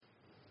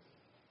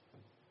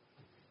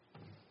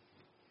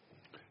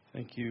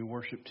Thank you,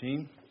 worship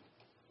team.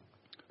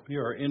 We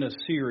are in a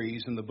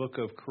series in the book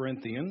of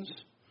Corinthians.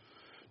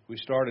 We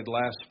started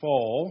last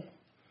fall,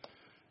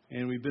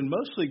 and we've been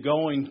mostly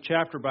going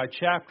chapter by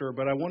chapter,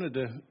 but I wanted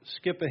to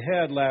skip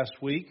ahead last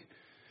week.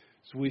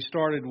 So we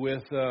started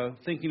with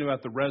thinking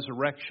about the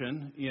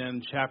resurrection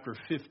in chapter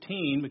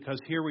 15, because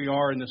here we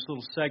are in this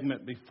little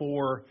segment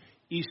before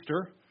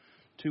Easter,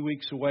 2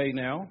 weeks away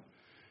now.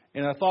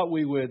 And I thought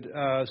we would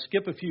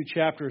skip a few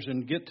chapters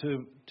and get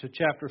to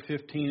chapter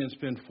 15 and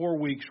spend 4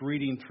 weeks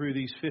reading through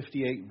these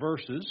 58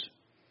 verses.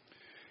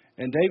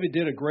 And David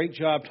did a great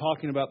job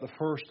talking about the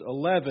first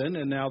 11.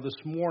 And now this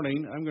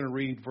morning, I'm going to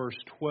read verse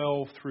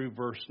 12 through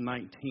verse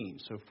 19.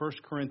 So 1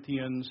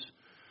 Corinthians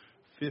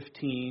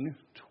 15,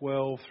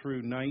 12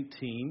 through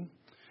 19.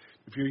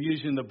 If you're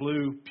using the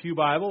blue pew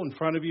Bible in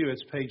front of you,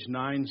 it's page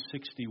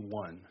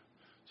 961.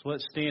 So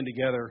let's stand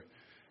together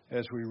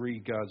as we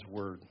read God's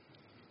Word.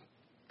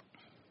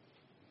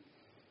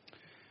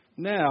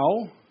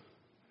 Now,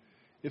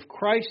 if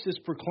Christ is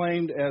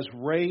proclaimed as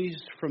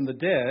raised from the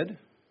dead,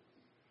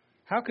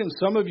 how can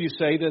some of you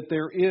say that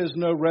there is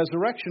no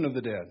resurrection of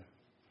the dead?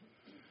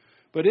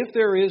 But if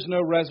there is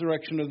no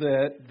resurrection of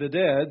the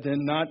dead,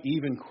 then not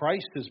even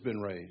Christ has been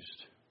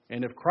raised.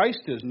 And if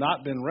Christ has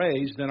not been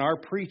raised, then our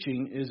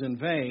preaching is in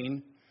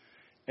vain,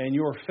 and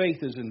your faith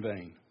is in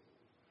vain.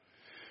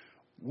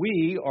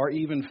 We are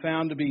even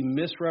found to be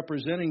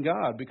misrepresenting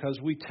God, because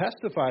we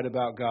testified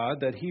about God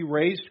that He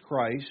raised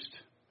Christ,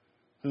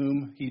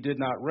 whom He did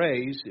not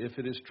raise, if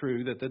it is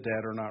true that the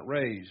dead are not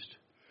raised.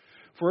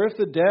 For if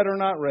the dead are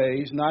not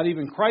raised, not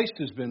even Christ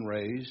has been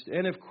raised.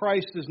 And if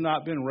Christ has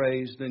not been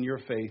raised, then your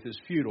faith is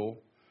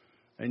futile,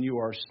 and you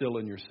are still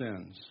in your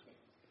sins.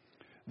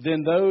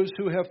 Then those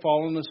who have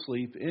fallen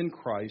asleep in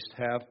Christ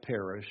have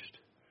perished.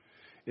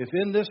 If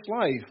in this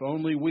life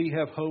only we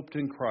have hoped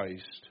in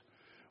Christ,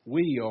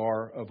 we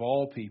are of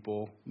all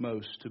people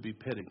most to be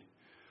pitied.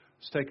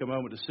 Let's take a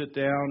moment to sit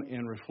down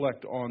and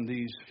reflect on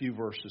these few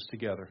verses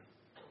together.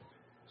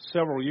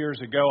 Several years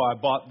ago, I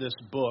bought this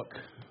book.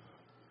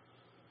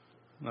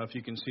 I don't know if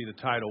you can see the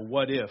title,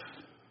 What If?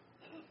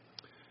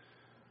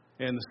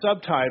 And the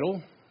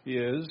subtitle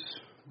is,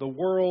 The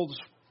World's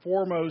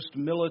Foremost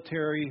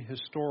Military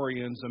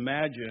Historians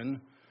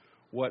Imagine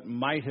What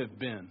Might Have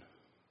Been.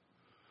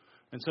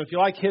 And so if you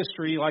like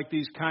history, you like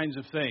these kinds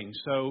of things.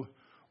 So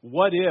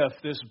what if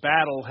this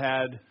battle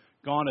had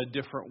gone a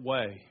different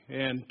way?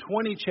 And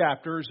 20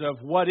 chapters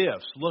of what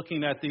ifs,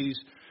 looking at these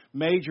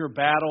major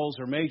battles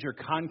or major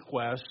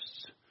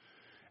conquests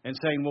and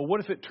saying, well, what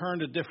if it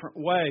turned a different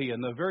way?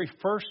 And the very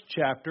first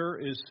chapter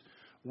is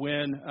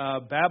when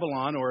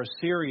Babylon or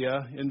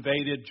Assyria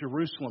invaded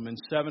Jerusalem in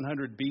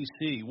 700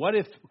 BC. What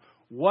if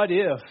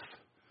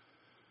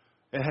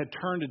it had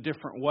turned a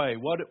different way?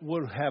 What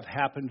would have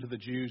happened to the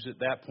Jews at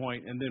that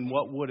point? And then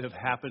what would have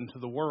happened to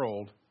the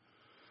world?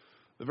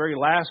 The very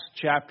last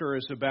chapter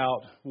is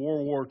about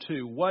World War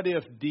II. What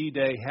if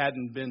D-Day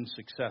hadn't been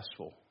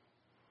successful?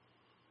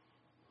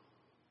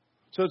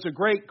 So it's a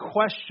great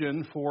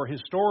question for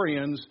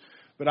historians,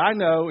 but I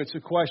know it's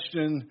a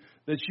question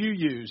that you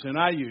use and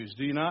I use,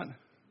 do you not?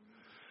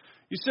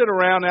 You sit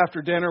around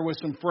after dinner with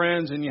some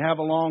friends and you have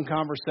a long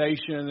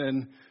conversation,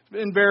 and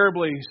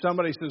invariably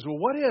somebody says, well,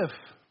 what if?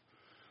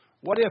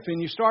 What if?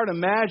 And you start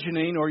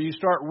imagining, or you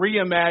start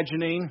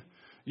reimagining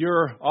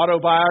your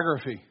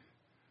autobiography.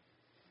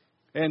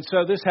 And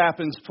so this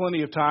happens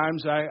plenty of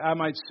times. I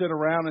might sit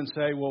around and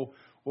say, well,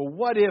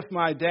 what if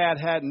my dad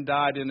hadn't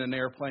died in an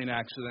airplane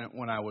accident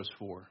when I was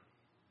 4?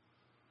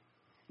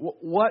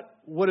 What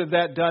would have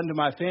that done to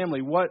my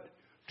family? What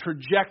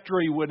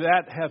trajectory would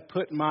that have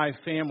put my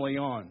family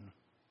on?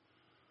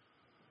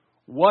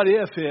 What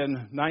if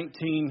in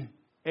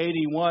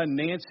 1981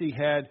 Nancy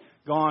had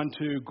gone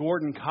to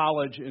Gordon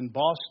College in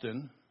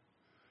Boston,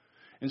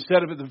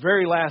 instead of at the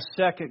very last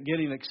second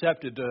getting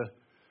accepted to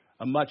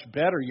a much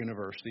better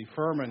university,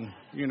 Furman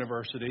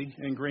University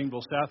in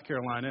Greenville, South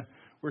Carolina,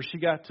 where she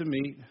got to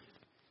meet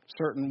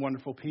certain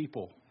wonderful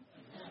people.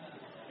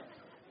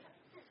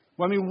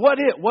 Well, I mean, what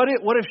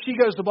if she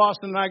goes to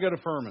Boston and I go to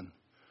Furman?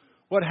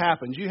 What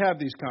happens? You have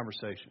these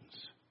conversations.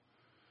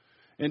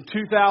 In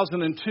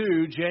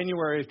 2002,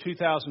 January of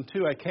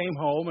 2002, I came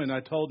home and I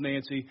told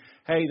Nancy,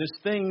 hey, this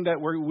thing that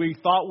we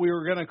thought we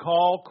were going to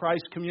call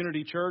Christ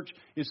Community Church,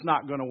 it's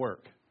not going to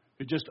work.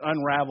 It just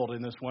unraveled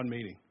in this one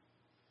meeting.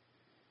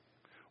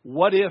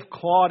 What if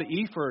Claude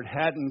Eford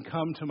hadn't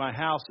come to my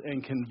house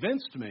and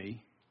convinced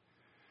me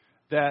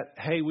that,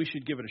 hey, we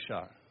should give it a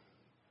shot?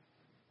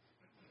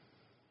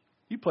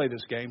 You play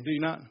this game, do you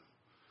not?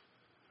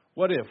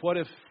 What if? What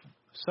if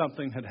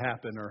something had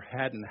happened or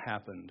hadn't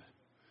happened?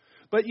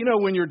 But, you know,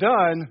 when you're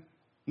done,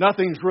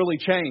 nothing's really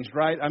changed,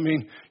 right? I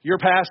mean, your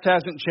past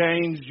hasn't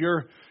changed.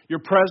 Your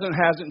present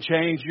hasn't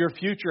changed. Your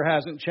future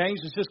hasn't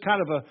changed. It's just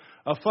kind of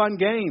a fun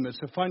game.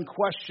 It's a fun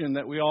question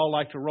that we all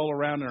like to roll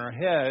around in our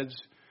heads.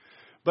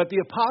 But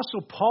the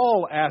Apostle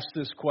Paul asked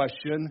this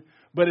question,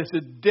 but it's a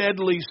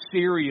deadly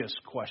serious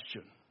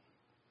question.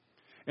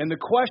 And the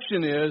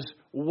question is,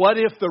 what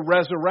if the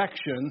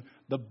resurrection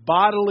the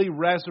bodily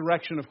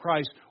resurrection of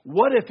Christ,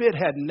 what if it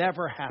had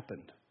never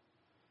happened?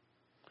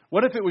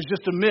 What if it was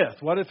just a myth?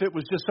 What if it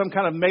was just some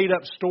kind of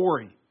made-up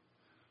story?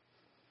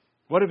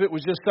 What if it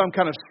was just some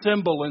kind of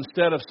symbol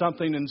instead of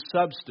something in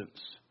substance?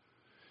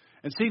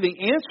 And see, the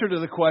answer to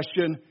the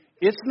question,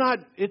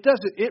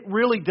 it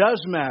really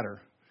does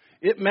matter.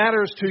 It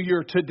matters to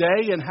your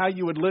today and how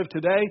you would live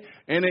today,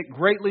 and it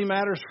greatly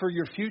matters for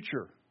your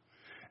future.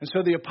 And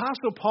so the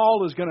Apostle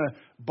Paul is going to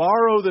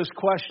borrow this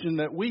question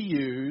that we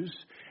use,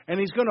 and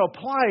he's going to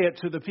apply it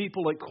to the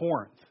people at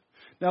Corinth.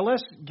 Now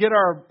let's get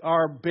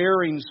our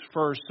bearings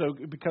first,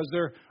 because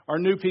there are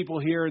new people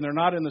here and they're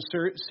not in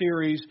the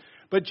series,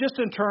 but just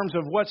in terms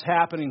of what's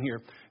happening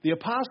here. The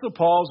Apostle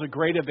Paul is a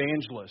great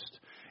evangelist,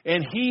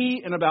 and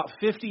he, in about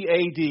 50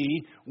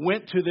 A.D.,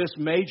 went to this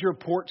major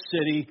port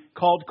city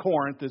called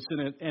Corinth,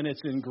 and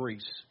it's in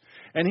Greece.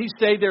 And he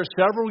stayed there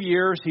several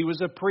years. He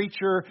was a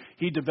preacher.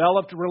 He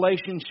developed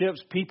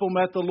relationships. People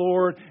met the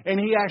Lord, and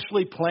he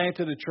actually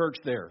planted a church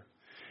there.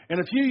 And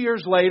a few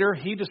years later,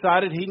 he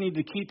decided he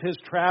needed to keep his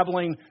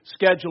traveling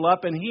schedule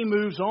up, and he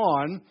moves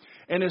on.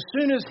 And as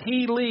soon as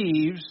he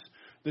leaves,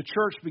 the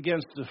church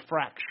begins to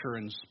fracture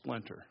and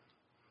splinter.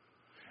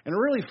 And it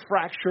really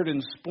fractured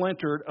and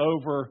splintered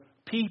over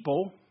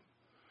people.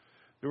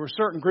 There were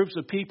certain groups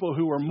of people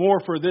who were more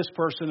for this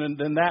person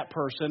than that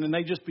person, and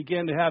they just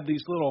began to have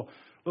these little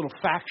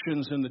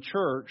factions in the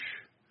church.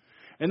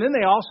 And then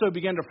they also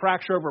began to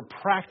fracture over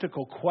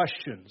practical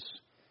questions.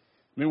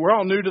 I mean, we're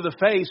all new to the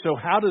faith, so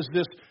how is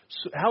this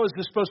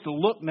supposed to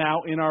look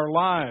now in our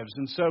lives?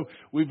 And so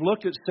we've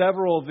looked at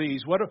several of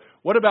these.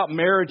 What about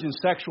marriage and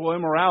sexual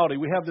immorality?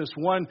 We have this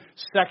one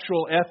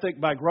sexual ethic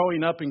by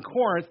growing up in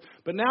Corinth,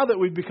 but now that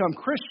we've become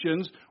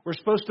Christians, we're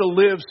supposed to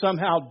live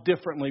somehow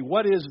differently.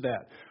 What is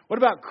that? What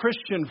about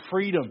Christian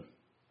freedom?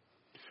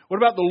 What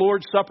about the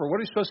Lord's Supper? What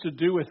are you supposed to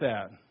do with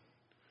that?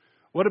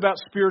 What about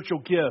spiritual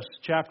gifts?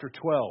 Chapter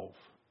 12.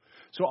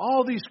 So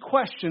all these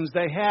questions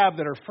they have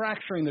that are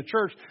fracturing the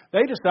church,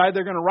 they decide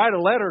they're going to write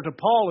a letter to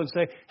Paul and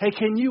say, hey,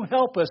 can you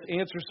help us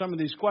answer some of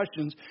these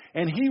questions?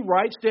 And he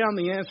writes down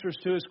the answers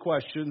to his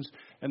questions,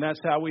 and that's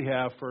how we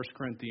have 1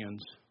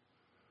 Corinthians.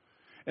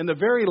 And the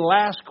very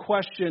last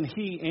question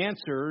he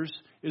answers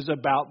is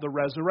about the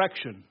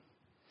resurrection.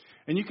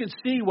 And you can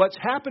see what's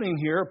happening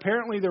here.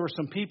 Apparently there were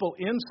some people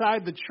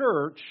inside the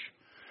church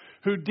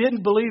who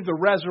didn't believe the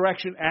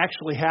resurrection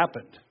actually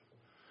happened.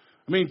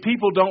 I mean,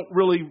 people don't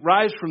really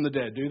rise from the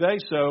dead, do they?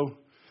 So,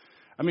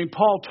 I mean,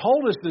 Paul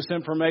told us this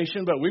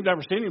information, but we've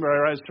never seen anybody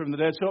rise from the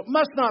dead. So it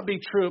must not be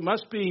true. It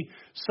must be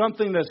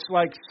something that's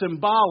like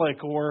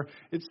symbolic, or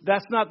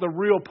that's not the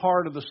real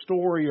part of the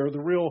story or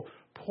the real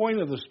point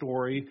of the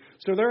story.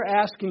 So they're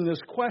asking this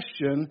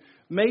question.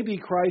 Maybe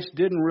Christ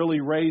didn't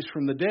really raise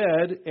from the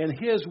dead, and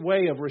his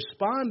way of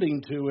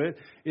responding to it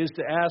is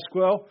to ask,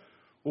 well,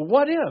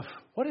 what if?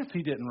 What if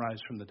he didn't rise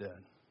from the dead?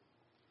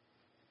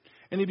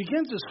 And he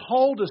begins this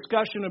whole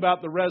discussion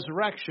about the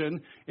resurrection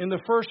in the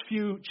first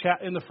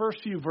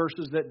few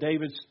verses that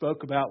David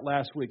spoke about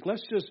last week.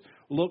 Let's just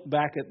look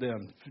back at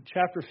them.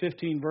 Chapter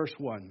 15, verse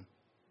 1.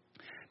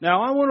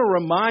 Now, I want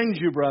to remind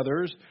you,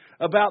 brothers,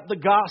 about the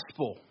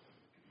gospel.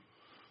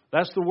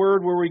 That's the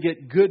word where we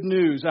get good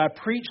news. I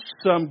preached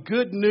some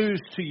good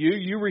news to you.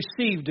 You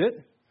received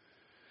it.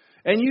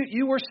 And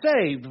you were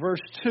saved,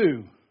 verse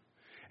 2.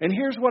 And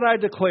here's what I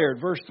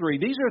declared, verse 3.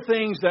 These are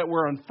things that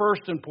were on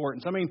first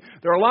importance. I mean,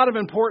 there are a lot of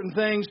important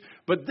things,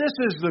 but this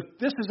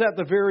is at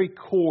the very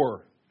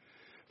core.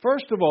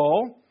 First of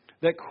all,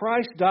 that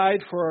Christ died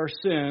for our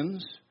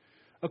sins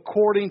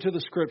according to the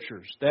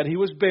Scriptures, that he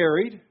was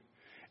buried,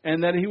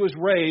 and that he was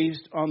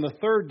raised on the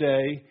third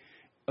day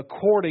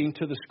according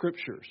to the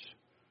Scriptures.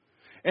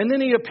 And then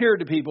he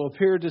appeared to people,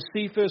 appeared to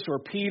Cephas or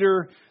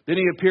Peter, then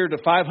he appeared to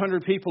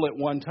 500 people at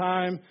one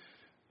time,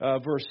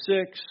 verse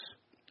 6.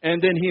 And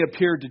then he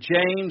appeared to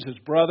James, his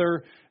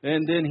brother,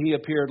 and then he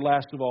appeared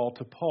last of all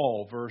to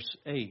Paul, verse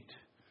 8.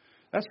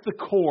 That's the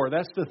core.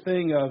 That's the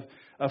thing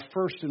of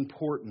first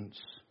importance.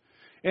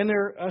 And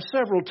there are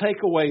several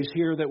takeaways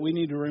here that we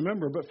need to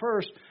remember. But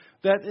first,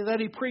 that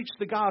he preached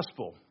the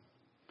gospel.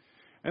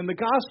 And the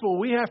gospel,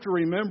 we have to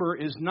remember,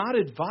 is not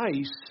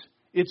advice,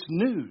 it's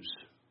news.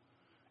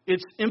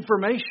 It's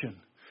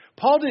information.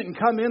 Paul didn't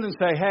come in and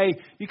say, hey,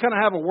 you kind of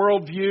have a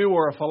worldview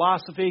or a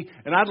philosophy,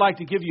 and I'd like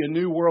to give you a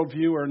new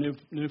worldview or a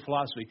new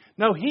philosophy.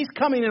 No, he's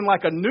coming in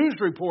like a news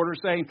reporter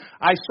saying,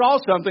 I saw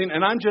something,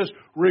 and I'm just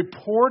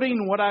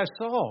reporting what I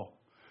saw.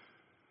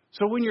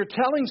 So when you're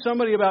telling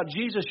somebody about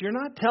Jesus, you're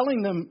not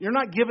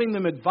giving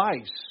them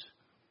advice.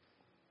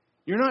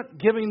 You're not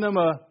giving them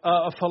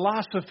a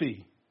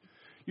philosophy.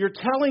 You're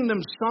telling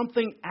them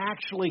something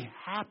actually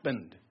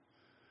happened.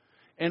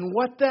 And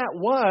what that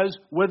was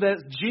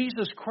that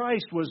Jesus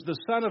Christ was the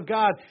Son of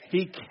God.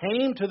 He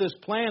came to this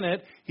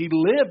planet. He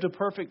lived a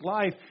perfect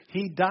life.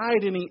 He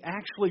died and he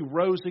actually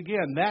rose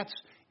again. That's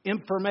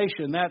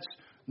information. That's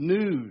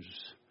news.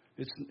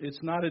 It's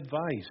not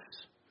advice.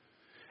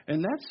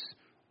 And that's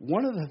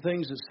one of the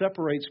things that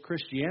separates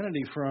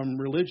Christianity from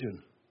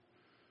religion.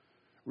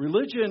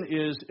 Religion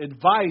is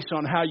advice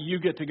on how you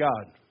get to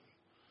God.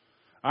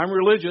 I'm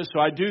religious, so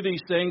I do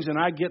these things and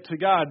I get to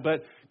God.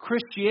 But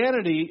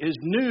Christianity is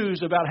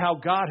news about how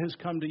God has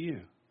come to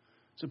you.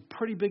 It's a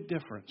pretty big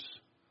difference.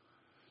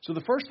 So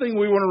the first thing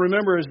we want to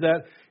remember is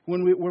that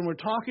when we're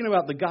talking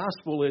about the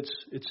gospel, it's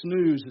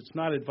news, it's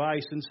not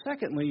advice. And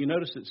secondly, you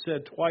notice it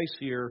said twice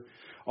here,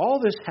 all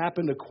this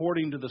happened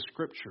according to the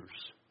Scriptures.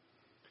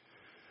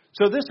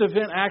 So this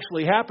event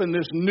actually happened,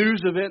 this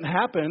news event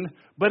happened,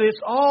 but it's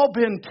all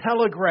been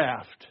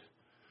telegraphed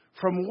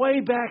from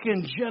way back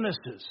in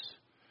Genesis.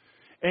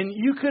 And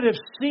you could have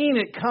seen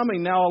it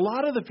coming. Now, a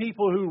lot of the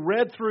people who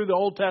read through the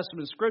Old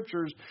Testament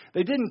Scriptures,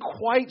 they didn't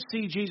quite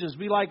see Jesus. It'd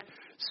be like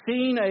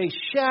seeing a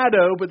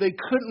shadow, but they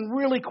couldn't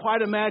really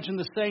quite imagine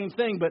the same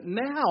thing. But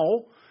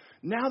now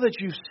that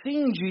you've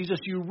seen Jesus,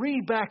 you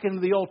read back into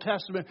the Old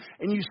Testament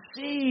and you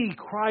see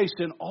Christ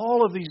in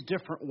all of these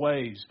different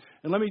ways.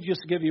 And let me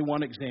just give you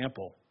one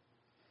example.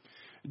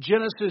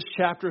 Genesis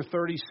chapter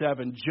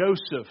 37,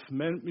 Joseph.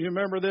 You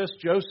remember this?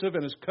 Joseph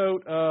and his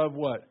coat of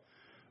what?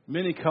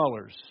 Many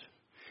colors.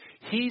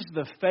 He's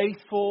the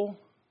faithful,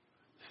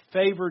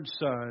 favored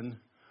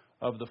son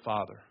of the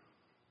Father.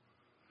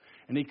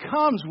 And he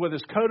comes with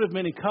his coat of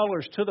many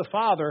colors to the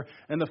Father,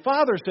 and the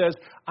Father says,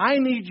 I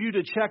need you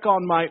to check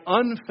on my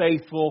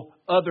unfaithful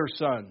other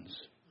sons.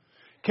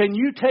 Can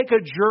you take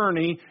a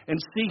journey and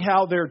see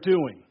how they're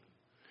doing?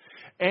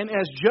 And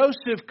as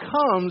Joseph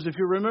comes, if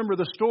you remember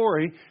the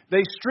story,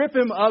 they strip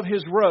him of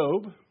his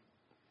robe,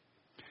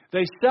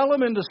 they sell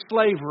him into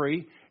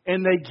slavery,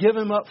 and they give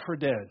him up for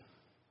dead.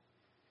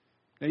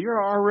 Now,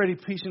 you're already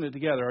piecing it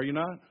together, are you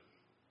not?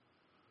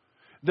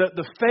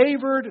 The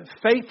favored,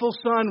 faithful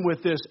son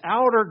with this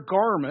outer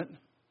garment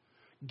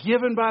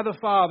given by the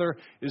Father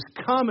is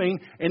coming,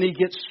 and he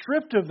gets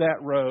stripped of that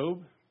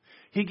robe.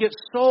 He gets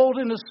sold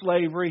into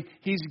slavery.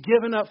 He's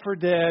given up for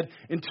dead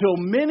until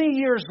many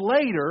years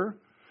later,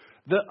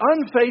 the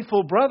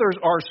unfaithful brothers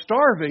are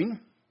starving,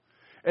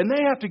 and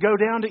they have to go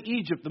down to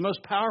Egypt, the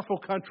most powerful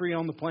country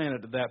on the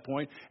planet at that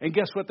point. And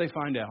guess what they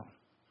find out?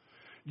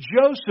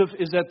 Joseph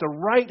is at the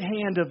right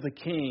hand of the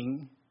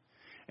king,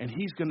 and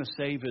he's going to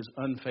save his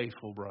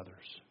unfaithful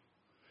brothers.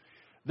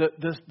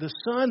 The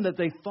son that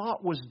they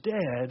thought was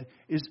dead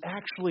is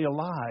actually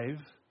alive,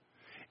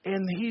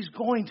 and he's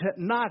going to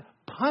not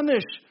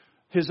punish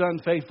his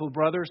unfaithful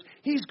brothers.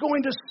 He's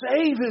going to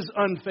save his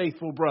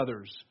unfaithful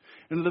brothers.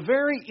 And at the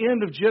very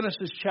end of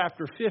Genesis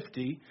chapter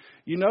 50,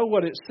 you know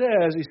what it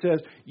says? He says,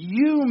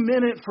 you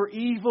meant it for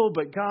evil,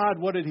 but God,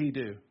 what did he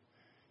do?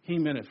 He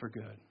meant it for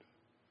good.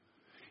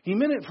 He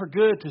meant it for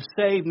good to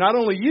save not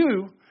only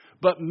you,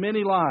 but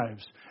many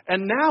lives.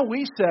 And now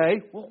we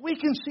say, well, we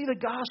can see the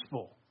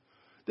gospel.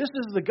 This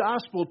is the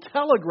gospel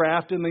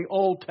telegraphed in the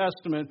Old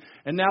Testament,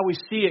 and now we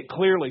see it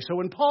clearly. So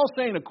when Paul's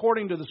saying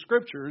according to the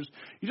Scriptures,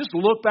 you just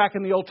look back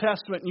in the Old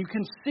Testament and you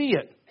can see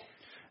it.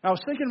 I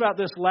was thinking about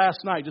this last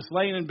night, just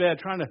laying in bed,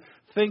 trying to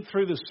think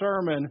through the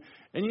sermon.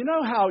 And you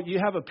know how you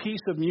have a piece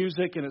of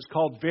music and it's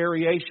called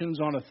Variations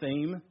on a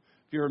Theme?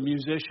 If you're a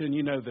musician,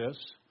 you know this.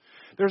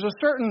 There's a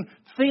certain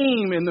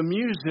theme in the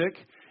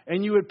music,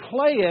 and you would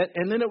play it,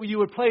 and then you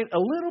would play it a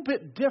little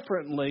bit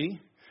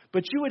differently,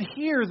 but you would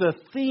hear the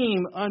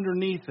theme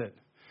underneath it.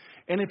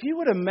 And if you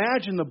would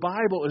imagine the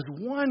Bible as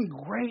one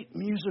great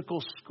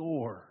musical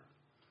score,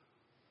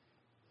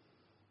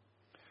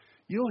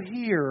 you'll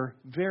hear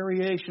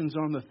variations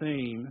on the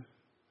theme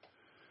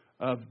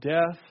of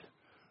death,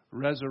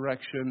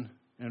 resurrection,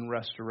 and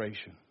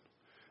restoration.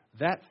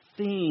 That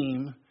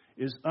theme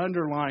is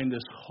underlying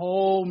this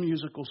whole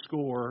musical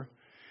score,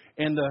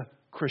 and the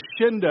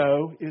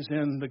crescendo is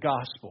in the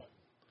gospel.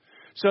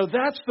 So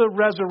that's the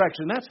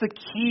resurrection. That's the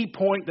key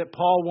point that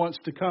Paul wants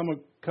to come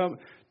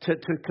to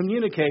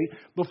communicate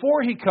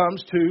before he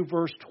comes to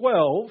verse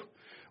 12,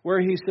 where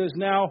he says,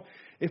 now,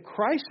 if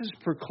Christ is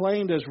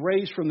proclaimed as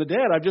raised from the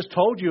dead, I've just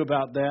told you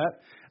about that.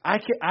 I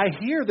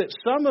hear that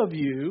some of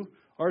you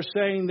are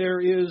saying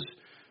there is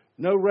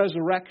no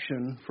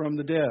resurrection from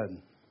the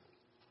dead.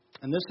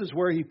 And this is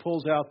where he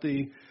pulls out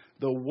the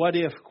what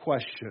if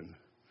question.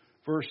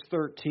 Verse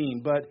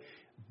 13.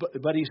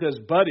 But he says,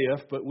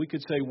 but we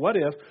could say, what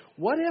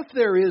if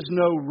there is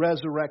no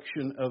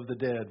resurrection of the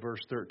dead?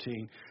 Verse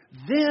 13.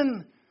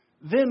 Then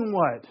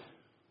what?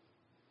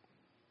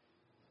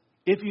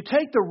 If you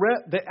take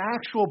the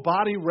actual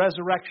body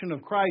resurrection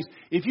of Christ,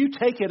 if you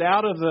take it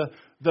out of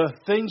the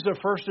things of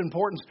first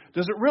importance,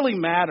 does it really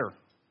matter?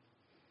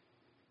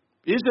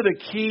 Is it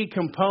a key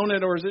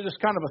component, or is it just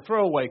kind of a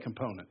throwaway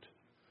component?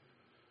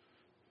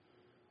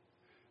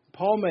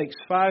 Paul makes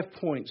 5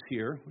 points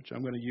here, which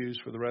I'm going to use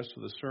for the rest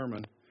of the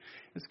sermon.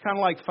 It's kind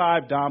of like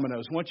 5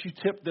 dominoes. Once you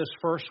tip this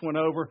first one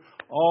over,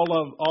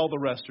 all the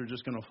rest are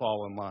just going to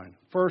fall in line.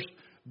 First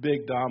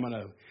big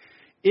domino.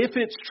 If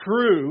it's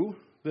true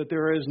that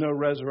there is no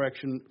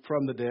resurrection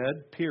from the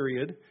dead,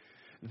 period,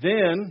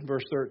 then,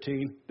 verse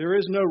 13, there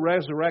is no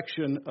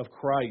resurrection of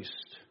Christ.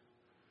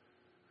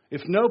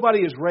 If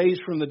nobody is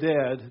raised from the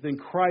dead, then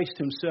Christ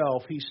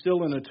himself, he's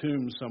still in a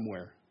tomb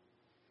somewhere.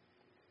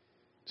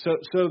 So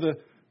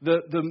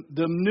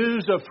the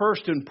news of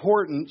first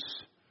importance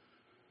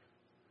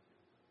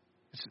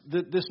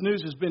This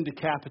news has been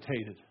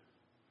decapitated.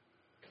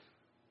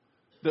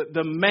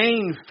 The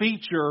main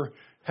feature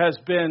has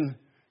been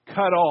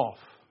cut off.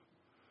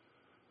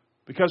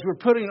 Because we're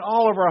putting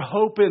all of our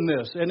hope in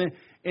this. And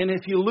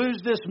if you lose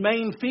this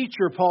main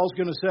feature, Paul's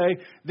going to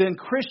say, then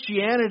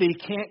Christianity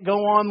can't go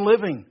on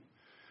living.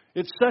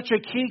 It's such a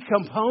key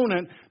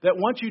component that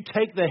once you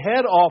take the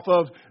head off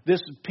of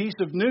this piece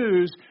of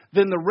news,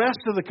 then the rest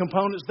of the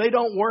components, they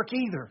don't work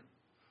either.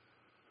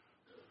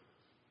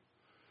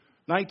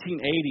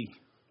 1980,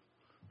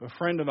 a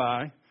friend of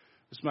mine,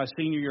 this is my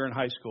senior year in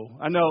high school.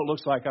 I know it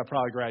looks like I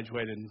probably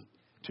graduated in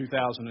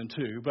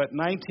 2002, but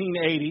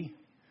 1980,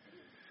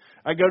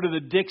 I go to the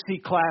Dixie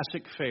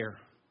Classic Fair.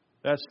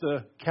 That's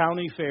the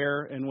county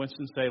fair in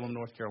Winston-Salem,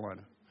 North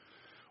Carolina,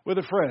 with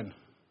a friend.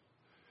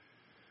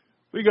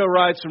 We go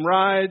ride some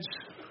rides.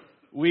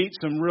 We eat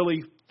some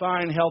really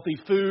fine, healthy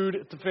food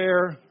at the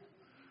fair.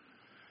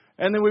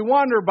 And then we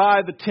wander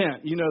by the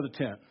tent. You know the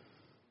tent.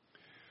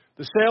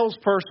 The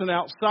salesperson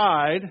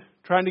outside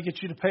trying to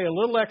get you to pay a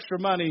little extra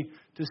money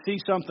to see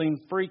something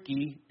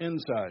freaky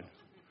inside.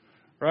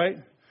 Right?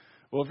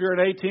 Well, if you're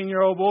an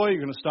 18-year-old boy,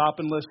 you're going to stop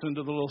and listen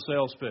to the little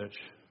sales pitch.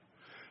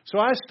 So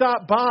I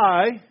stopped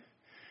by,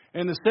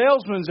 and the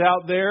salesman's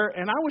out there,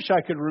 and I wish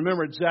I could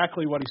remember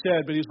exactly what he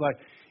said, but he's like,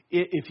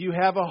 if you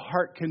have a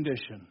heart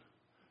condition,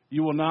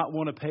 you will not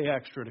want to pay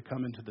extra to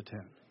come into the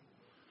tent.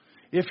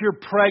 If you're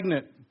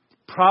pregnant,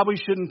 probably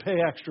shouldn't pay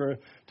extra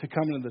to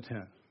come into the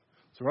tent.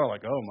 So we're all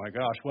like, oh my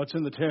gosh, what's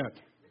in the tent?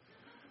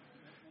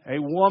 A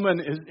woman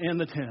is in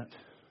the tent.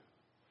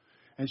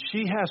 And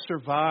she has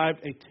survived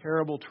a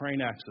terrible train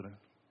accident.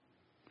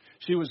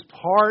 She was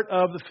part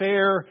of the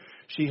fair.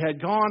 She had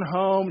gone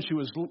home. She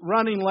was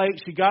running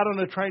late. She got on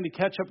a train to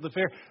catch up to the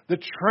fair. The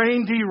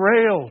train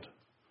derailed.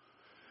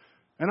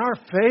 And our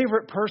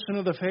favorite person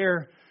of the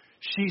fair,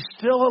 she's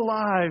still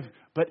alive,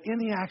 but in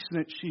the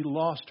accident, she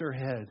lost her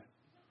head.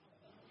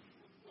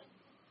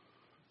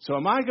 So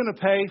am I going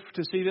to pay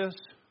to see this?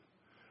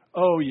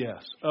 Oh,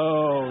 yes.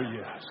 Oh,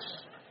 yes.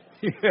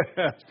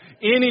 Yes.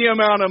 Any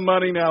amount of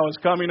money now is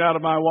coming out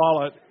of my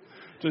wallet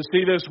to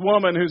see this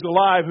woman who's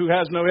alive who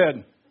has no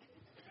head.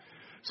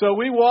 So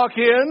we walk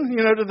in,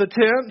 to the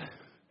tent,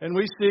 and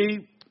we see,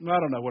 I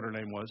don't know what her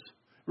name was.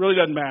 It really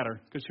doesn't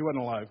matter because she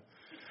wasn't alive.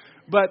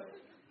 But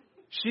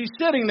she's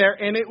sitting there,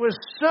 and it was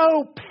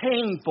so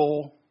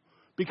painful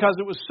because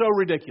it was so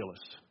ridiculous.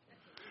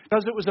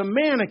 Because it was a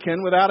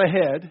mannequin without a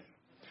head,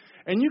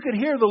 and you could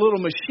hear the little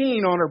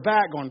machine on her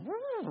back going,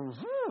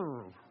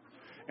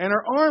 and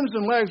her arms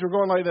and legs were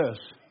going like this.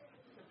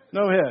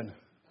 No head.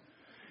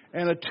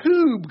 And a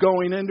tube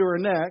going into her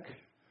neck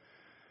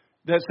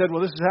that said,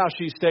 well, this is how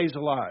she stays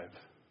alive.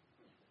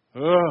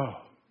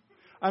 Oh.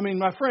 I mean,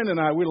 my friend and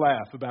I, we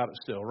laugh about it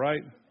still,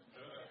 right?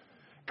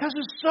 Because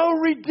it's so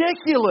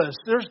ridiculous.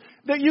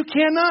 That you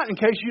cannot, in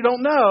case you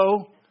don't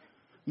know,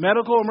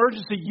 medical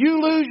emergency,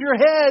 you lose your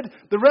head,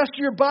 the rest of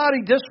your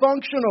body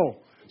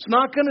dysfunctional. It's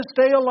not going to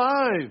stay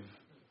alive.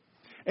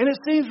 And it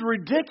seems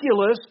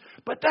ridiculous,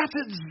 but that's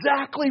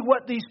exactly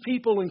what these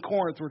people in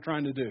Corinth were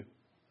trying to do.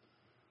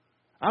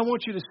 I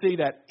want you to see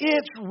that.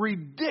 It's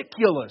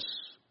ridiculous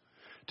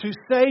to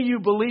say you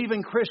believe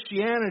in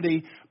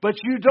Christianity, but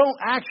you don't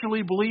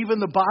actually believe in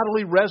the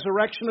bodily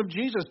resurrection of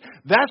Jesus.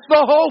 That's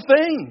the whole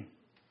thing.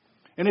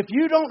 And if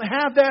you don't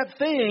have that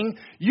thing,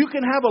 you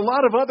can have a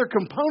lot of other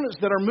components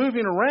that are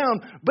moving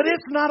around, but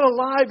it's not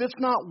alive, it's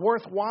not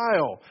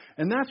worthwhile.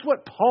 And that's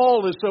what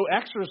Paul is so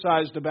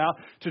exercised about,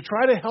 to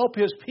try to help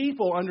his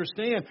people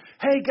understand,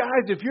 hey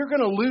guys, if you're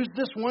going to lose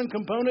this one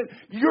component,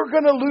 you're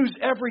going to lose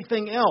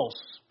everything else.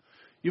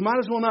 You might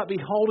as well not be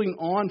holding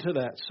on to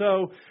that.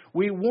 So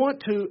we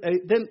want to,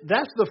 then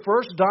that's the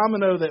first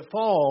domino that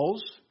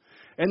falls.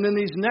 And then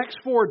these next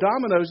four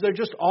dominoes, they're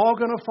just all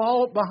going to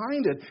fall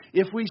behind it.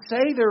 If we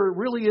say there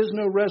really is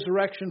no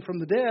resurrection from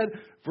the dead,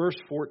 verse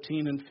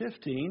 14 and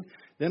 15,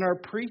 then our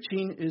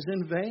preaching is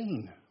in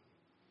vain.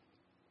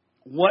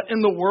 What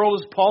in the world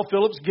is Paul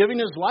Phillips giving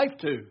his life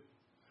to?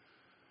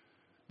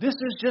 This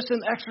is just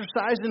an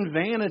exercise in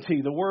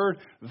vanity. The word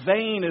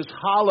vain is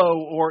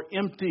hollow or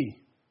empty.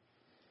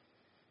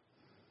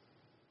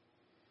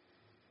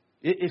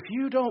 If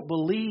you don't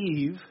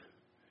believe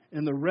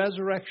in the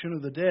resurrection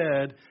of the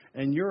dead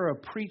and you're a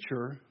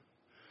preacher,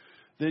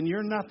 then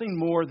you're nothing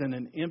more than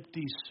an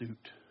empty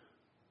suit.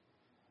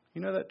 You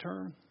know that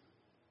term?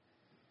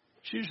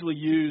 It's usually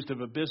used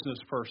of a business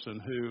person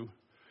who's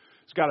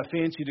got a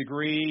fancy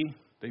degree,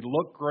 they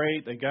look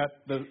great, they got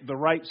the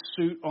right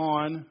suit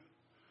on,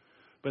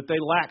 but they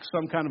lack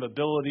some kind of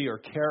ability or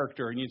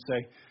character. And you'd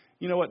say,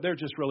 you know what, they're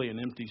just really an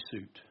empty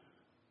suit.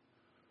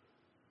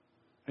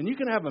 And you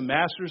can have a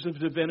master's of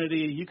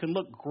divinity. You can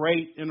look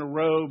great in a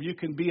robe. You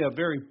can be a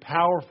very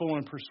powerful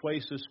and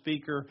persuasive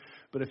speaker.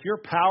 But if your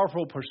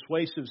powerful,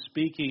 persuasive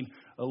speaking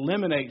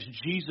eliminates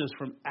Jesus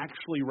from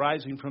actually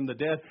rising from the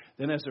dead,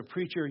 then as a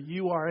preacher,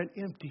 you are an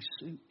empty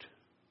suit.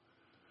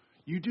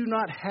 You do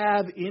not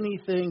have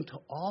anything to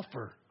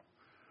offer.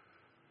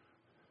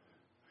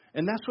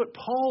 And that's what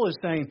Paul is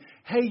saying.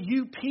 Hey,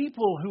 you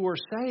people who are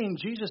saying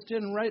Jesus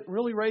didn't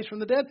really raise from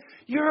the dead,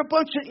 you're a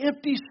bunch of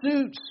empty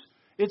suits.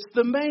 It's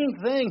the main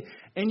thing.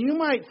 And you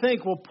might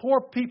think, well,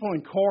 poor people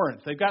in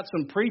Corinth, they've got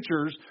some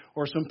preachers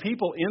or some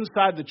people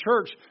inside the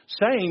church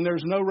saying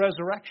there's no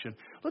resurrection.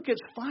 Look,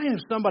 it's fine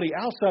if somebody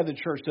outside the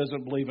church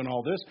doesn't believe in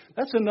all this.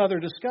 That's another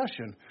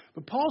discussion.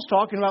 But Paul's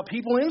talking about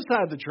people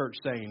inside the church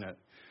saying it.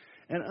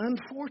 And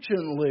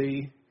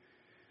unfortunately,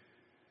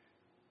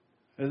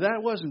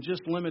 that wasn't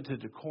just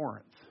limited to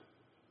Corinth.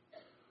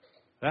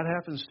 That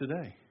happens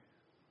today.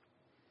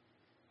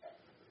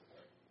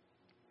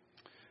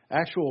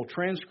 Actual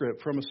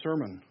transcript from a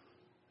sermon.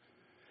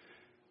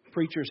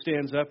 Preacher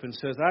stands up and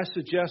says, I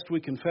suggest we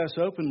confess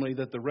openly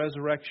that the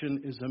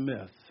resurrection is a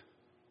myth.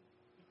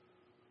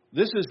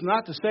 This is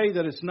not to say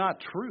that it's not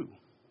true.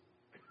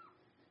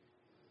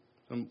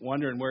 I'm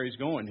wondering where he's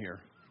going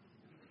here.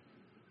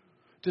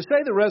 To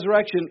say the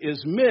resurrection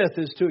is myth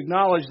is to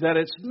acknowledge that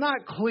it's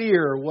not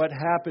clear what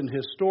happened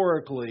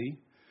historically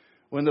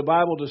when the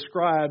Bible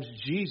describes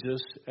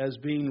Jesus as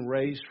being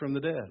raised from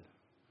the dead.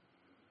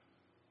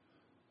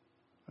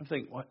 I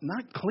think, what?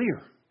 Not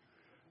clear.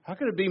 How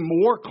can it be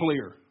more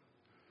clear?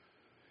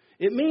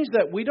 It means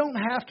that we don't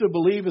have to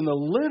believe in the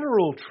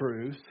literal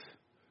truth.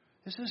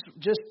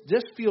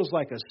 This feels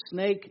like a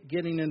snake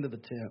getting into the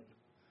tent.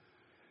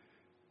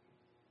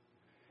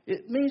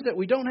 It means that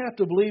we don't have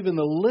to believe in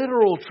the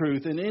literal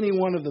truth in any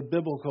one of the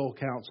biblical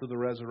accounts of the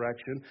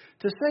resurrection.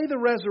 To say the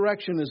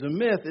resurrection is a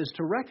myth is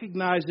to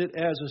recognize it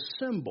as a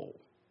symbol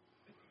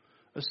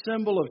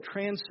of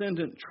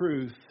transcendent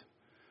truth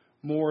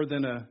more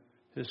than a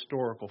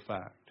historical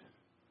fact.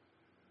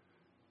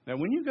 Now,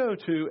 when you go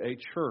to a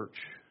church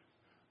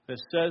that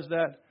says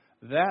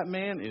that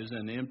man is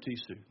an empty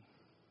suit.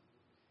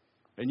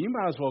 And you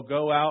might as well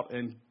go out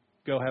and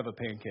go have a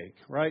pancake,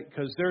 right?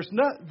 Because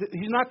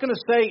he's not going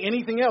to say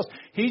anything else.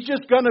 He's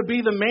just going to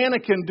be the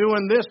mannequin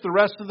doing this the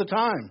rest of the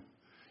time.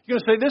 You're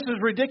going to say, this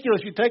is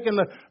ridiculous. You've taken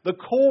the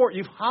core,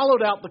 you've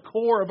hollowed out the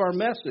core of our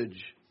message.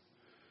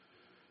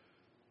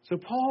 So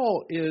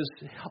Paul is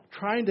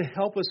trying to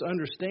help us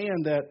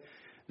understand that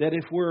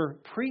if we're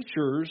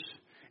preachers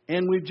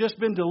and we've just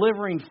been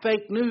delivering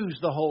fake news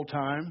the whole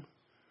time,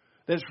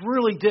 that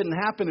really didn't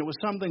happen, it was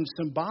something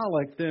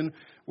symbolic, then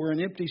we're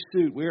an empty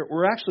suit.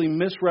 We're actually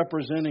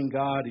misrepresenting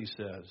God, he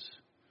says.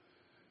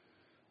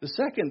 The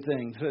second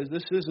thing,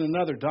 this is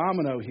another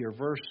domino here,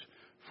 verse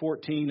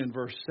 14 and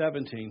verse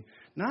 17.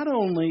 Not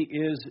only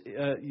is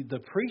the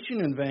preaching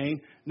in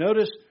vain,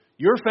 notice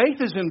your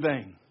faith is in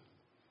vain.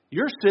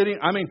 You're sitting,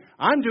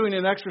 I'm doing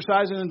an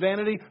exercise in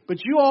vanity, but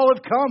you all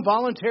have come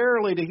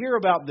voluntarily to hear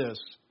about this.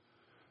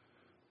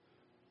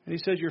 And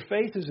he says your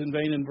faith is in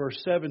vain in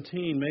verse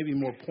 17, maybe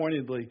more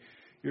pointedly,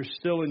 you're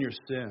still in your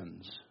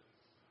sins.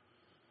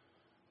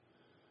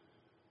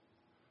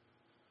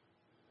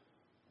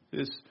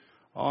 This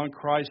on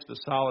Christ the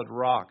solid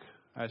rock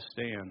I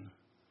stand.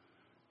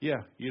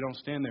 Yeah, you don't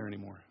stand there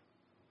anymore.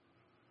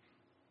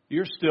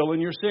 You're still in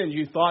your sin.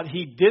 You thought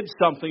he did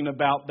something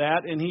about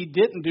that, and he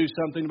didn't do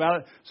something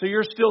about it, so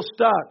you're still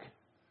stuck.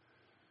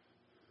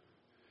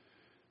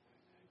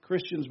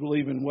 Christians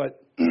believe in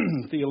what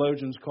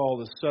theologians call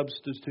the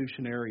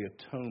substitutionary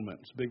atonement.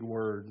 It's a big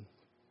word.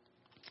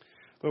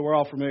 But we're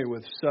all familiar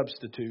with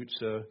substitutes.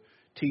 A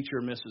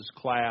teacher misses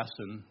class,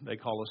 and they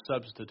call a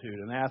substitute.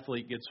 An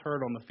athlete gets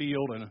hurt on the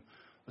field, and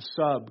a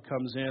sub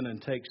comes in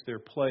and takes their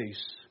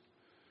place.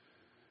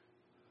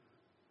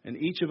 And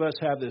each of us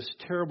have this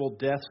terrible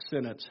death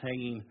sentence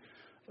hanging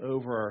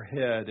over our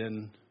head.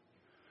 And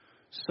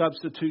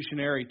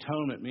substitutionary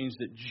atonement means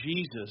that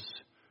Jesus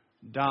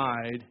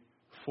died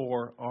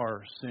for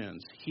our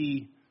sins.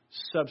 He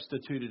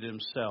substituted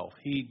himself.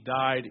 He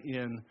died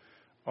in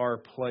our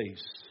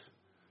place.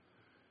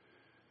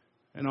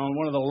 And on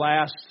one of the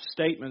last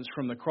statements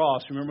from the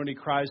cross, remember when he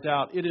cries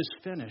out, "It is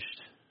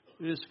finished."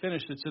 It is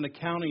finished. It's an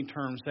accounting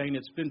term saying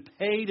it's been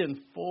paid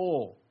in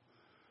full.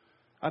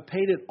 I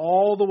paid it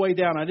all the way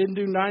down. I didn't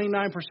do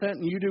 99%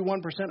 and you do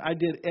 1%. I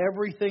did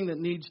everything that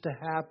needs to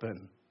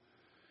happen.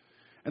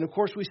 And of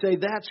course we say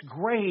that's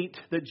great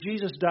that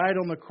Jesus died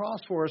on the cross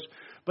for us,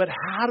 but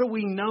how do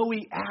we know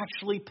he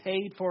actually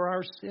paid for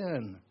our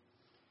sin?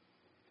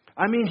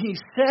 He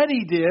said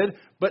he did,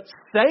 but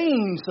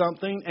saying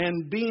something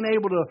and being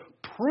able to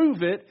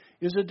prove it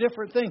is a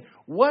different thing.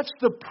 What's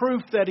the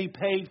proof that he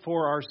paid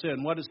for our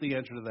sin? What is the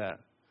answer to that?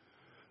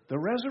 The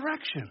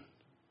resurrection.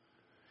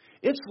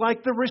 It's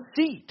like the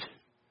receipt.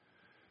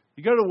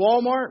 You go to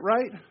Walmart,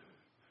 right?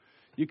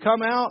 You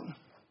come out,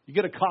 you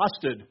get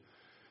accosted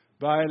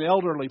by an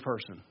elderly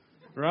person,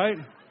 right?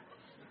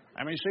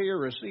 See your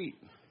receipt.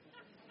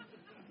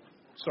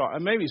 So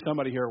maybe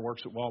somebody here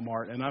works at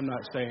Walmart, and I'm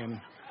not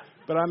saying,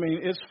 but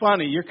it's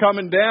funny. You're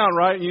coming down,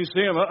 right? And you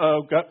see them,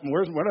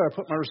 where did I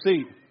put my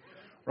receipt?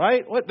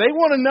 Right? What they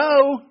want to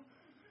know,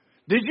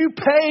 did you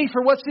pay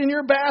for what's in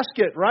your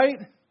basket, right?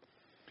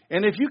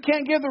 And if you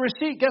can't give the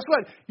receipt, guess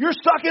what? You're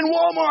stuck in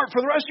Walmart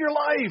for the rest of your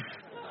life.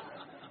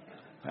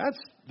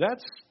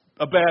 That's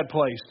a bad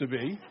place to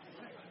be.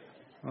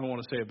 I don't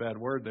want to say a bad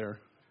word there.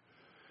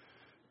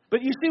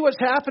 But you see what's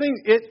happening?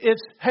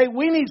 It's, hey,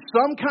 we need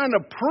some kind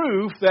of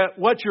proof that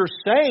what you're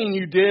saying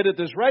you did at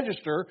this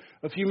register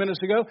a few minutes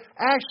ago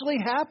actually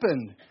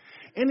happened.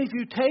 And if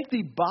you take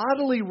the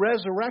bodily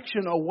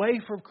resurrection away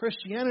from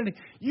Christianity,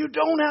 you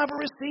don't have a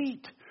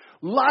receipt.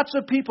 Lots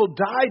of people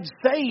died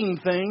saying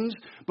things,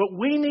 but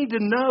we need to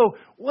know,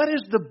 what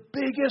is the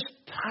biggest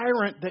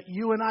tyrant that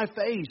you and I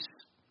face?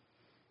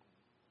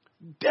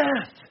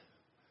 Death.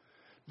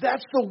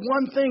 That's the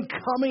one thing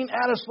coming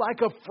at us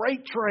like a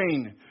freight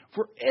train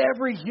for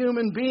every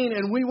human being.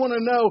 And we want to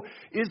know,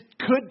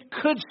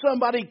 could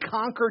somebody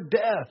conquer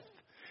death?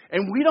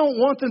 And we don't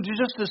want them to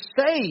just to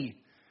say.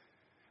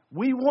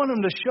 We want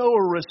them to show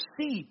a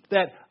receipt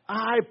that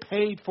I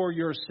paid for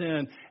your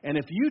sin. And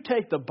if you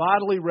take the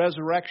bodily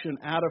resurrection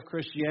out of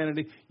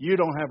Christianity, you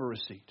don't have a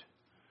receipt.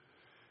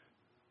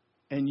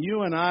 And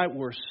you and I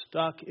were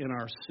stuck in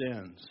our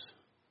sins.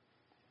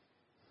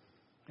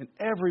 And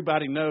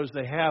everybody knows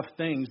they have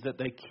things that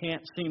they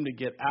can't seem to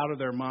get out of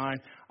their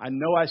mind. I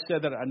know I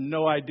said that. I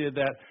know I did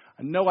that.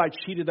 I know I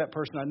cheated that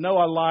person. I know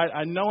I lied.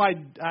 I know I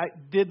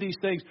did these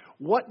things.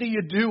 What do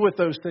you do with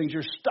those things?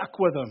 You're stuck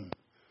with them.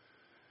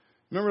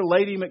 Remember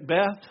Lady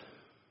Macbeth?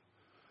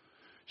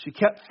 She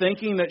kept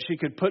thinking that she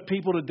could put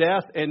people to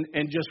death and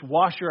just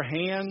wash her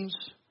hands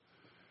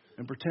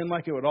and pretend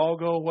like it would all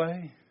go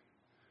away.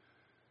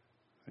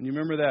 And you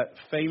remember that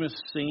famous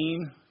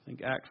scene, I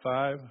think Act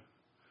 5?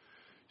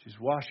 She's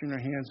washing her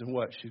hands and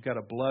what? She's got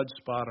a blood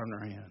spot on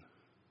her hand.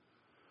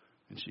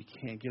 And she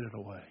can't get it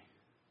away.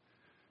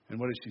 And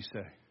what did she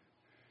say?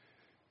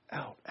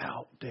 Out,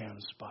 out, damn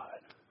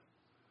spot.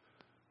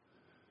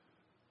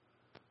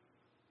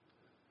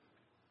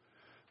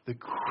 The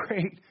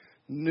great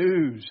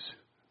news,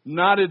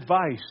 not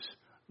advice,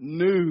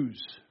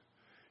 news.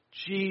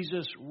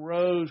 Jesus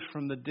rose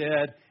from the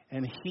dead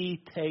and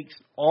He takes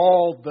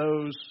all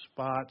those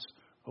spots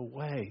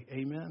away.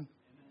 Amen?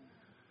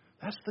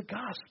 That's the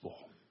gospel.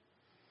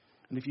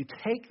 And if you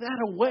take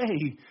that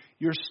away,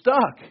 you're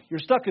stuck. You're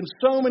stuck in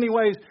so many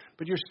ways,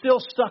 but you're still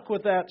stuck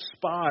with that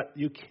spot.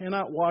 You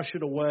cannot wash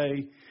it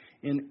away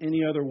in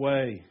any other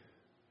way.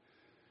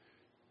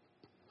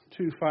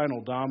 Two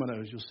final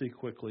dominoes you'll see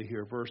quickly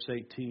here. Verse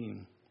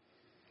 18.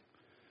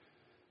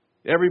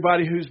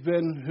 Everybody who's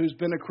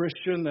been a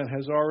Christian that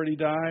has already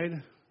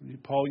died,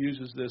 Paul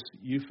uses this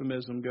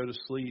euphemism, go to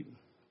sleep.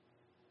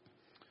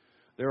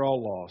 They're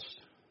all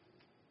lost.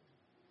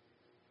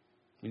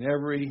 I mean,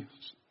 every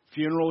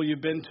funeral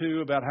you've been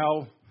to about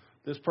how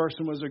this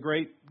person was a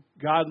great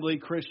godly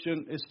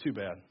Christian, it's too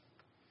bad.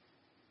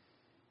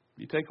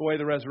 You take away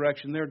the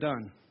resurrection, they're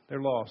done.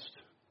 They're lost.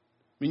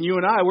 I mean, you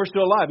and I, we're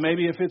still alive.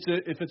 Maybe if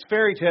it's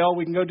fairy tale,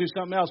 we can go do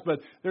something else, but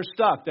they're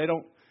stuck. They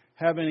don't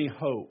have any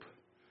hope.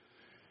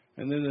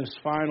 And then this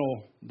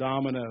final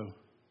domino.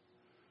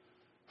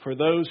 For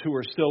those who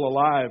are still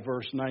alive,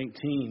 verse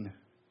 19.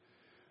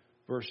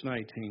 Verse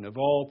 19, of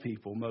all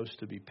people, most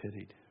to be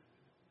pitied.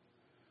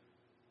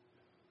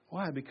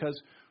 Why? Because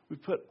we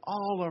put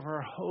all of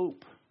our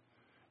hope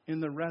in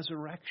the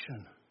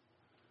resurrection.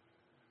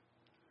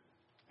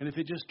 And if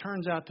it just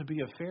turns out to be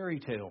a fairy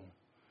tale,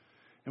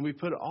 and we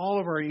put all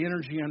of our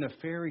energy on a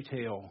fairy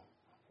tale,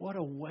 what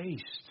a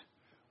waste.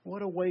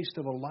 What a waste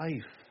of a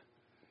life.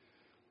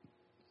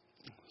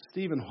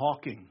 Stephen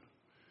Hawking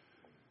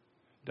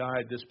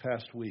died this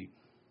past week.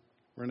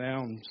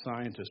 Renowned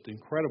scientist,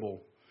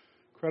 incredible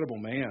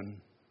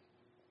man.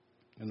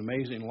 An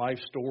amazing life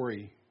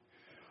story.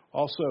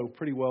 Also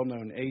pretty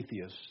well-known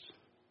atheist.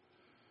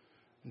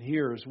 And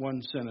here is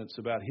one sentence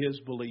about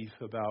his belief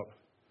about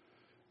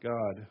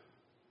God.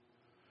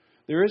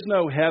 There is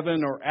no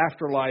heaven or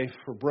afterlife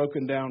for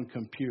broken down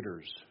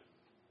computers.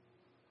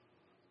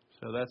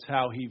 So that's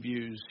how he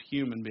views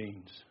human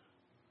beings.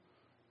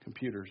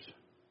 Computers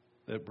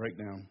that break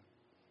down.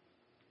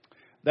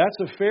 That's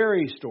a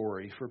fairy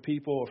story for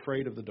people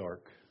afraid of the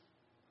dark.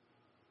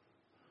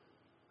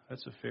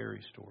 That's a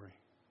fairy story.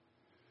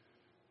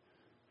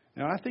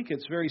 Now, I think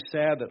it's very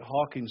sad that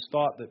Hawkins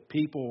thought that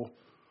people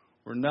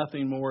were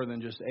nothing more than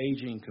just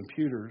aging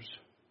computers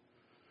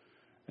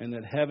and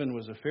that heaven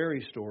was a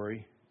fairy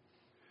story.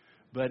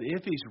 But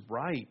if he's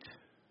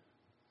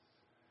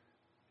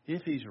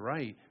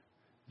right,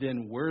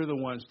 then we're the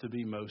ones to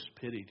be most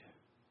pitied.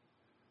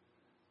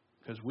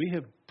 Because we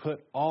have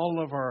put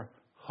all of our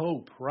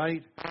hope,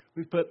 right?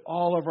 We've put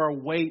all of our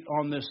weight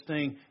on this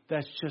thing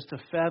that's just a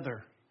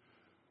feather.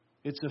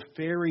 It's a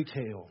fairy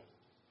tale.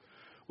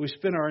 We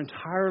spend our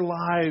entire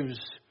lives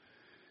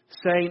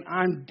saying,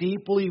 I'm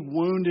deeply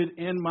wounded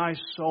in my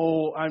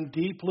soul. I'm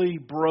deeply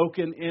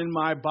broken in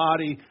my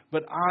body.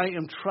 But I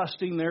am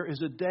trusting there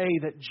is a day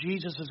that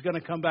Jesus is going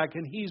to come back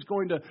and He's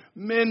going to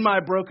mend my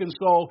broken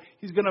soul.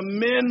 He's going to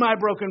mend my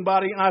broken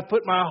body. And I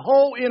put my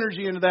whole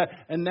energy into that.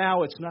 And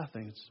now it's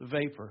nothing. It's a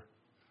vapor.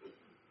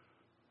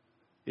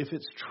 If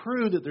it's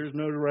true that there's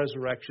no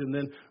resurrection,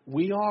 then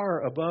we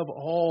are above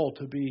all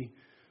to be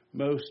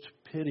most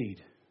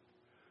pitied.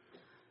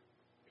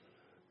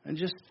 And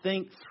just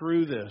think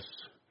through this.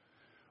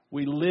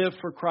 We live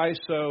for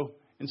Christ, so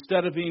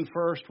instead of being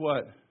first,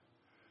 what?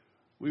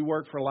 We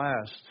work for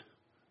last.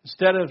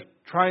 Instead of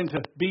trying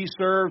to be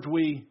served,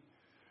 we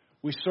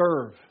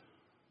serve.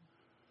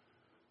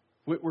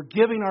 We're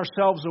giving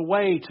ourselves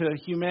away to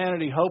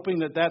humanity, hoping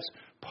that that's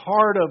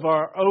part of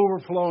our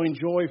overflowing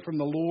joy from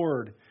the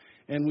Lord.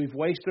 And we've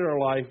wasted our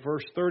life.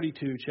 Verse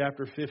 32,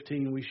 chapter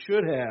 15, we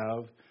should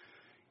have,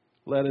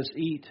 let us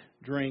eat,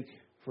 drink,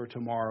 for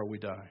tomorrow we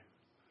die.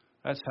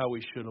 That's how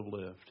we should have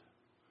lived.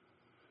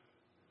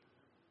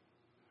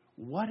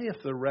 What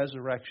if the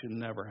resurrection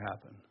never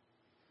happened?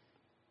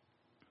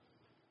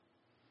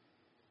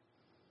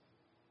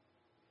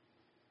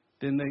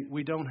 Then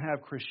we don't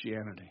have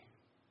Christianity.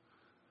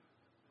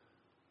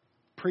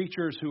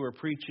 Preachers who are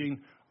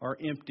preaching are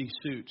empty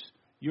suits.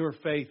 Your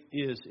faith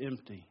is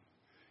empty.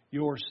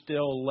 You're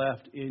still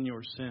left in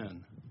your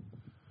sin.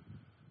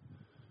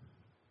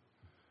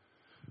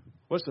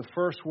 What's the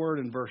first word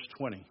in verse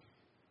 20?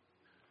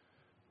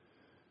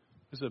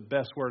 This is the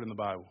best word in the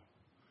Bible.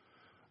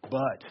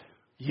 But.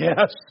 Yes.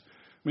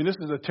 I mean, this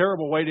is a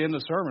terrible way to end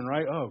the sermon,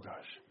 right? Oh,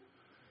 gosh.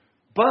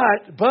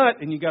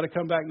 But, and you got to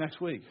come back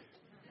next week.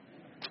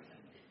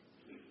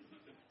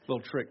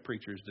 Little trick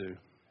preachers do.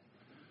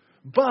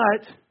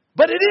 But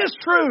it is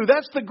true.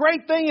 That's the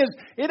great thing, is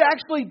it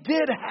actually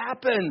did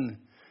happen.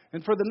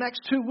 And for the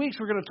next 2 weeks,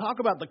 we're going to talk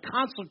about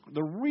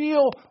the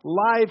real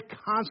live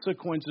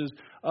consequences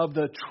of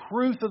the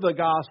truth of the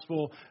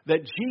gospel, that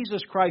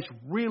Jesus Christ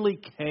really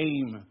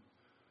came.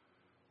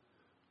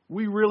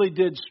 We really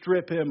did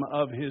strip him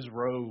of his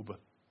robe.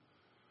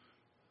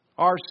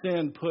 Our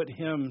sin put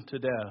him to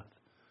death.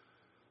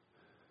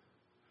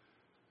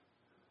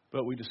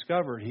 But we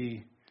discovered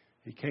he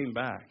came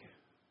back.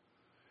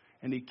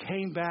 And he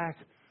came back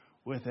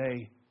with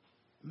a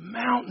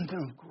mountain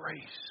of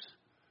grace,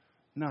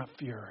 not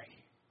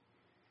fury,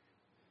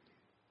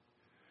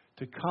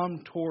 to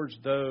come towards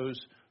those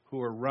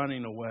who are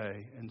running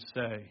away and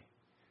say,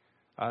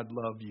 I'd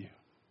love you.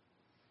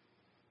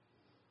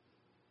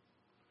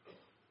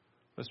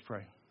 Let's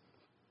pray.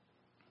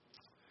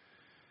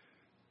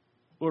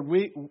 Lord,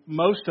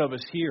 most of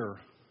us here,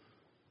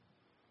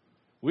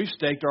 we've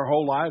staked our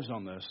whole lives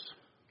on this.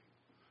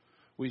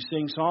 We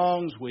sing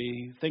songs.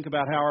 We think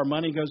about how our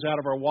money goes out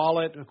of our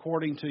wallet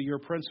according to your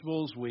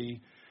principles. We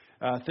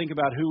think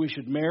about who we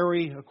should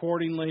marry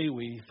accordingly.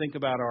 We think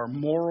about our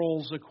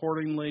morals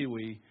accordingly.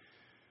 We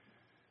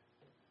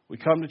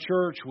come to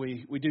church.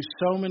 We do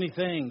so many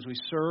things. We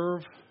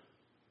serve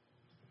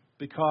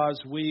because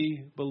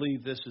we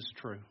believe this is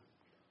true.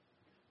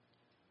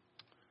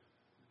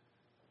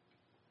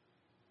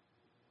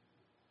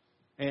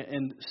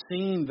 And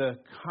seeing the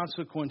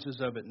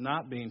consequences of it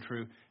not being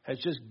true has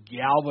just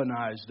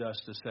galvanized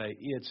us to say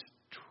it's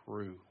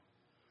true.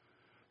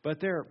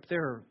 But there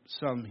are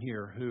some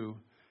here who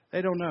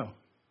they don't know.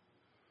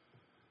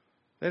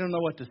 They don't know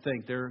what to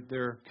think.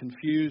 They're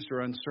confused or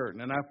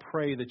uncertain. And I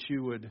pray that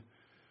you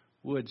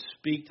would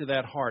speak to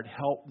that heart,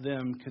 help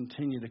them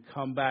continue to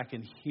come back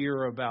and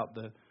hear about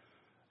the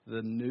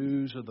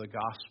news of the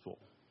gospel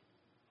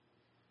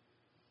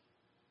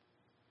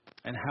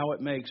and how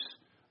it makes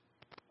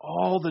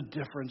all the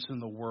difference in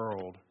the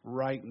world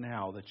right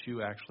now that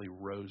you actually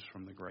rose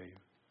from the grave.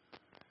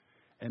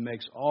 And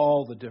makes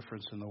all the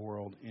difference in the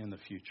world in the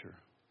future.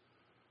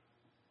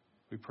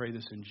 We pray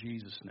this in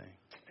Jesus'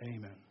 name.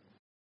 Amen.